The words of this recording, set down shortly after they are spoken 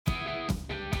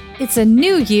It's a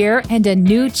new year and a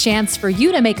new chance for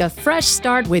you to make a fresh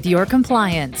start with your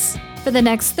compliance. For the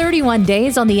next 31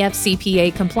 days on the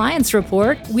FCPA Compliance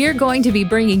Report, we're going to be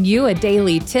bringing you a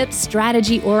daily tip,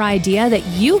 strategy, or idea that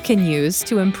you can use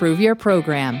to improve your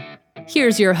program.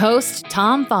 Here's your host,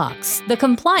 Tom Fox, the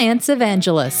Compliance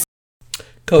Evangelist.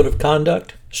 Code of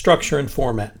Conduct, Structure and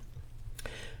Format.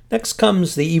 Next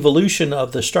comes the evolution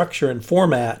of the structure and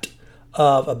format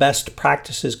of a best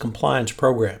practices compliance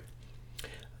program.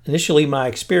 Initially, my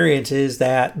experience is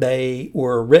that they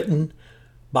were written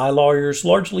by lawyers,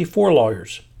 largely for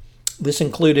lawyers. This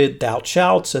included thou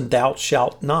shalt and thou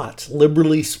shalt nots,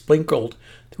 liberally sprinkled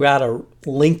throughout a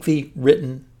lengthy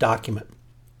written document.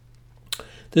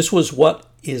 This was what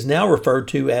is now referred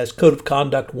to as Code of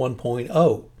Conduct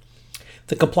 1.0.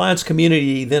 The compliance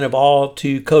community then evolved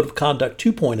to Code of Conduct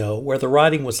 2.0, where the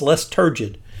writing was less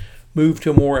turgid, moved to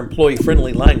a more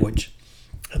employee-friendly language.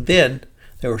 And then,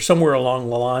 somewhere along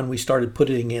the line, we started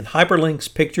putting in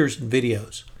hyperlinks, pictures, and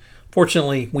videos.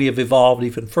 Fortunately, we have evolved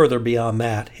even further beyond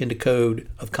that into Code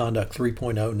of Conduct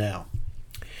 3.0 now.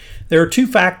 There are two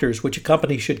factors which a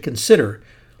company should consider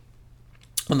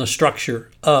on the structure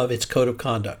of its Code of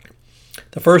Conduct.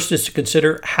 The first is to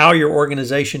consider how your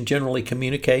organization generally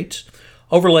communicates,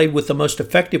 overlaid with the most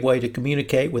effective way to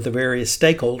communicate with the various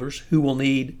stakeholders who will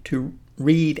need to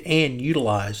read and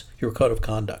utilize your Code of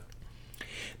Conduct.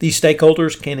 These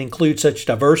stakeholders can include such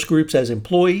diverse groups as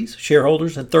employees,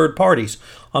 shareholders, and third parties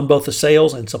on both the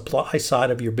sales and supply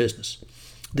side of your business.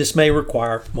 This may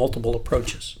require multiple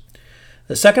approaches.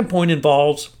 The second point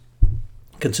involves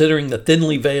considering the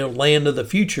thinly veiled land of the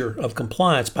future of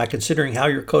compliance by considering how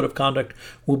your Code of Conduct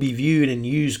will be viewed and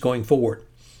used going forward.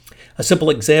 A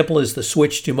simple example is the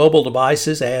switch to mobile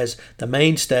devices as the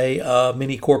mainstay of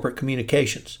many corporate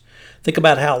communications. Think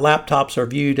about how laptops are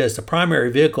viewed as the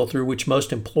primary vehicle through which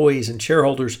most employees and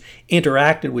shareholders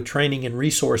interacted with training and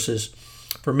resources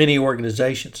for many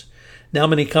organizations. Now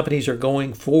many companies are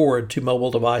going forward to mobile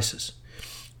devices.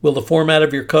 Will the format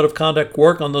of your Code of Conduct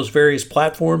work on those various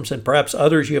platforms and perhaps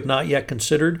others you have not yet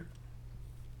considered?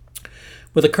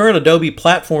 With the current Adobe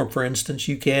platform, for instance,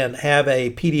 you can have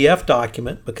a PDF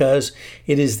document because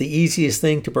it is the easiest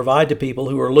thing to provide to people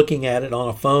who are looking at it on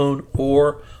a phone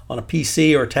or on a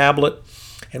PC or tablet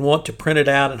and want to print it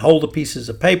out and hold the pieces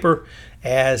of paper,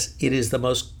 as it is the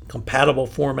most compatible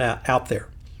format out there.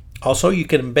 Also, you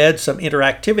can embed some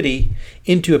interactivity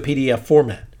into a PDF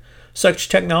format. Such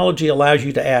technology allows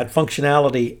you to add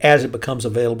functionality as it becomes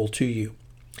available to you.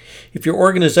 If your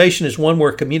organization is one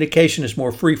where communication is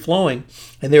more free-flowing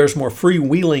and there is more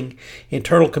freewheeling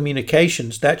internal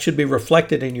communications, that should be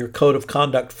reflected in your Code of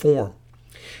Conduct form.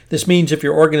 This means if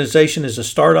your organization is a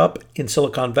startup in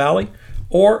Silicon Valley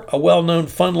or a well-known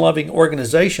fun-loving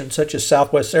organization such as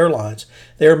Southwest Airlines,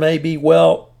 there may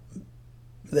well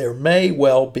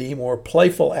be more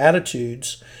playful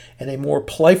attitudes and a more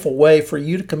playful way for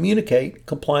you to communicate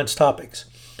compliance topics.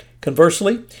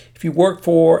 Conversely, if you work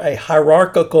for a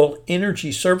hierarchical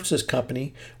energy services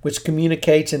company which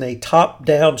communicates in a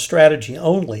top-down strategy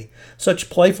only, such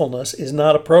playfulness is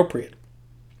not appropriate.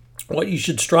 What you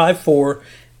should strive for,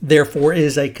 therefore,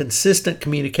 is a consistent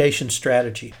communication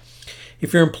strategy.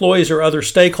 If your employees or other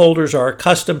stakeholders are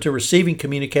accustomed to receiving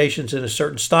communications in a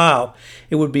certain style,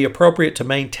 it would be appropriate to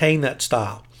maintain that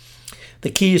style. The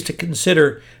key is to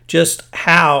consider just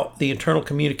how the internal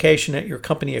communication at your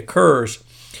company occurs,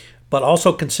 but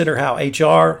also consider how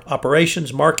HR,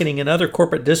 operations, marketing, and other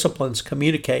corporate disciplines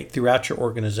communicate throughout your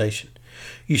organization.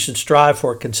 You should strive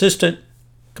for a consistent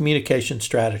communication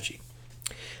strategy.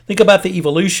 Think about the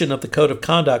evolution of the Code of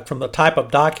Conduct from the type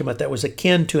of document that was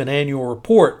akin to an annual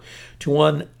report to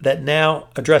one that now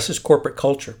addresses corporate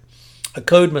culture. A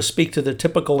code must speak to the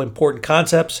typical important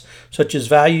concepts, such as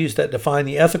values that define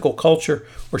the ethical culture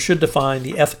or should define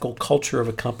the ethical culture of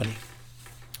a company.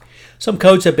 Some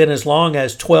codes have been as long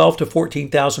as 12 to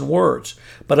 14,000 words,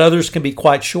 but others can be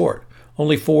quite short,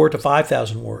 only 4 to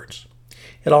 5,000 words.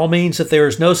 It all means that there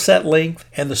is no set length,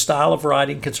 and the style of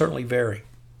writing can certainly vary.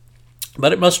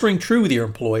 But it must ring true with your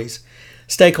employees,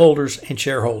 stakeholders, and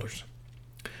shareholders.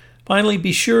 Finally,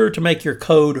 be sure to make your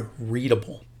code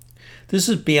readable. This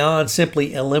is beyond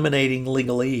simply eliminating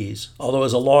legalese, although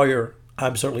as a lawyer,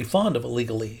 I'm certainly fond of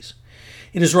legalese.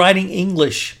 It is writing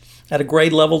English at a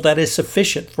grade level that is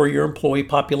sufficient for your employee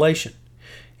population.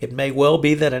 It may well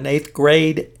be that an 8th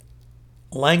grade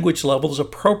language level is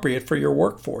appropriate for your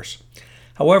workforce.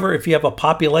 However, if you have a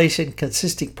population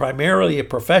consisting primarily of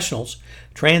professionals,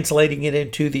 translating it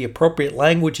into the appropriate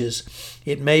languages,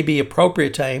 it may be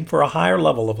appropriate to aim for a higher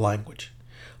level of language.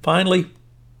 Finally,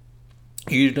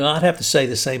 you do not have to say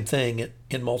the same thing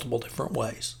in multiple different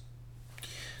ways.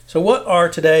 So what are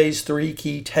today's 3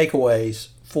 key takeaways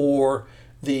for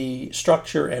the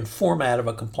structure and format of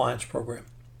a compliance program?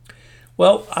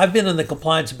 Well, I've been in the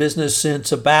compliance business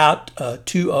since about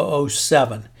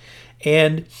 2007,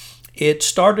 and it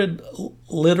started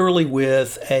literally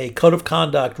with a code of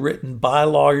conduct written by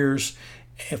lawyers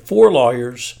and for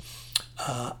lawyers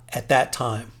at that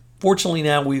time. Fortunately,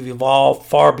 now we've evolved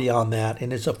far beyond that,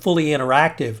 and it's a fully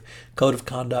interactive code of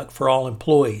conduct for all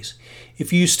employees.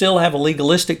 If you still have a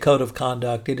legalistic code of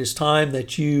conduct, it is time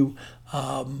that you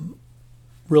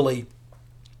really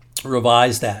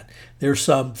revise that. There's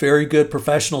some very good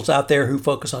professionals out there who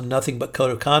focus on nothing but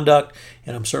code of conduct,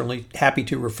 and I'm certainly happy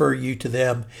to refer you to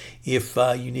them if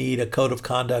you need a code of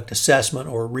conduct assessment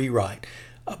or a rewrite.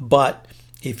 But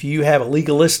if you have a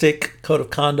legalistic code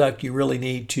of conduct, you really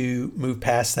need to move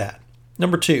past that.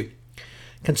 Number 2,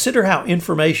 consider how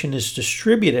information is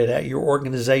distributed at your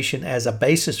organization as a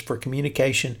basis for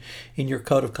communication in your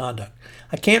code of conduct.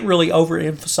 I can't really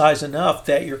overemphasize enough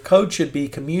that your code should be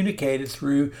communicated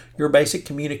through your basic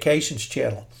communications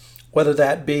channel, whether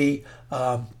that be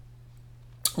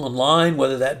online,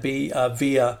 whether that be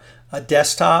via a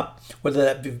desktop, whether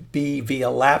that be via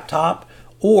laptop,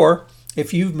 or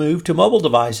if you've moved to mobile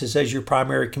devices as your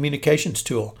primary communications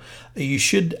tool. You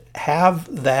should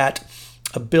have that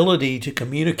ability to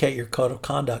communicate your code of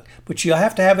conduct, but you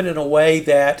have to have it in a way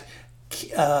that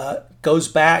goes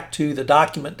back to the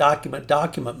document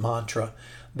mantra,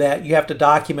 that you have to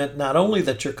document not only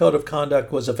that your code of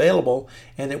conduct was available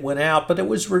and it went out, but it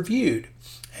was reviewed.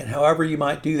 And however you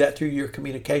might do that through your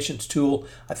communications tool,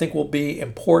 I think will be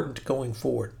important going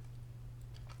forward.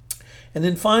 And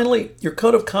then finally, your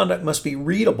code of conduct must be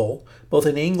readable both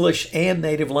in English and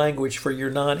native language for your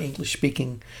non-English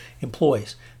speaking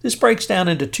employees. This breaks down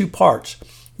into 2 parts.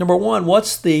 Number 1,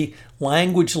 what's the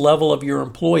language level of your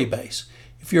employee base?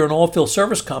 If you're an oilfield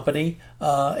service company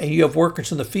and you have workers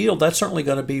in the field, that's certainly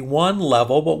going to be one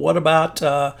level, but what about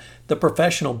the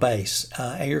professional base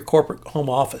at your corporate home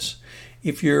office?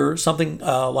 If you're something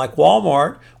like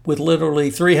Walmart with literally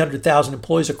 300,000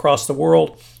 employees across the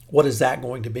world, what is that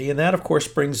going to be? And that, of course,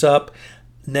 brings up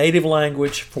native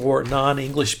language for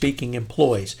non-English speaking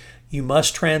employees. You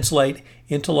must translate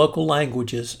into local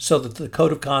languages so that the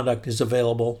code of conduct is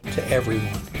available to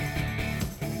everyone.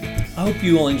 I hope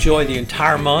you will enjoy the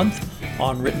entire month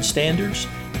on written standards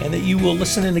and that you will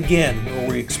listen in again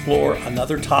where we explore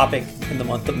another topic in the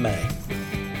month of May.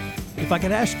 If I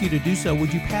could ask you to do so,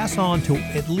 would you pass on to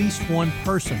at least one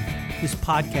person this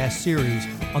podcast series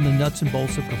on the nuts and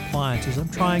bolts of compliance, as I'm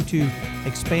trying to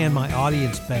expand my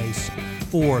audience base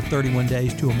for 31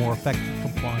 Days to a More Effective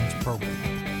Compliance program.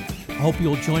 I hope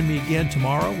you'll join me again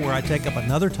tomorrow where I take up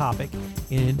another topic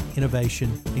in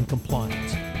innovation in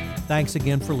compliance. Thanks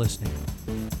again for listening.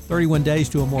 31 Days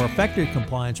to a More Effective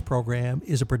Compliance program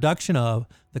is a production of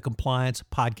the Compliance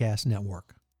Podcast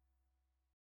Network.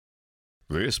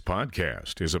 This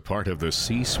podcast is a part of the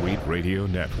C-Suite Radio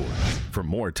Network. For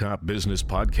more top business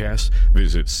podcasts,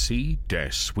 visit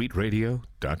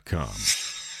c-suiteradio.com.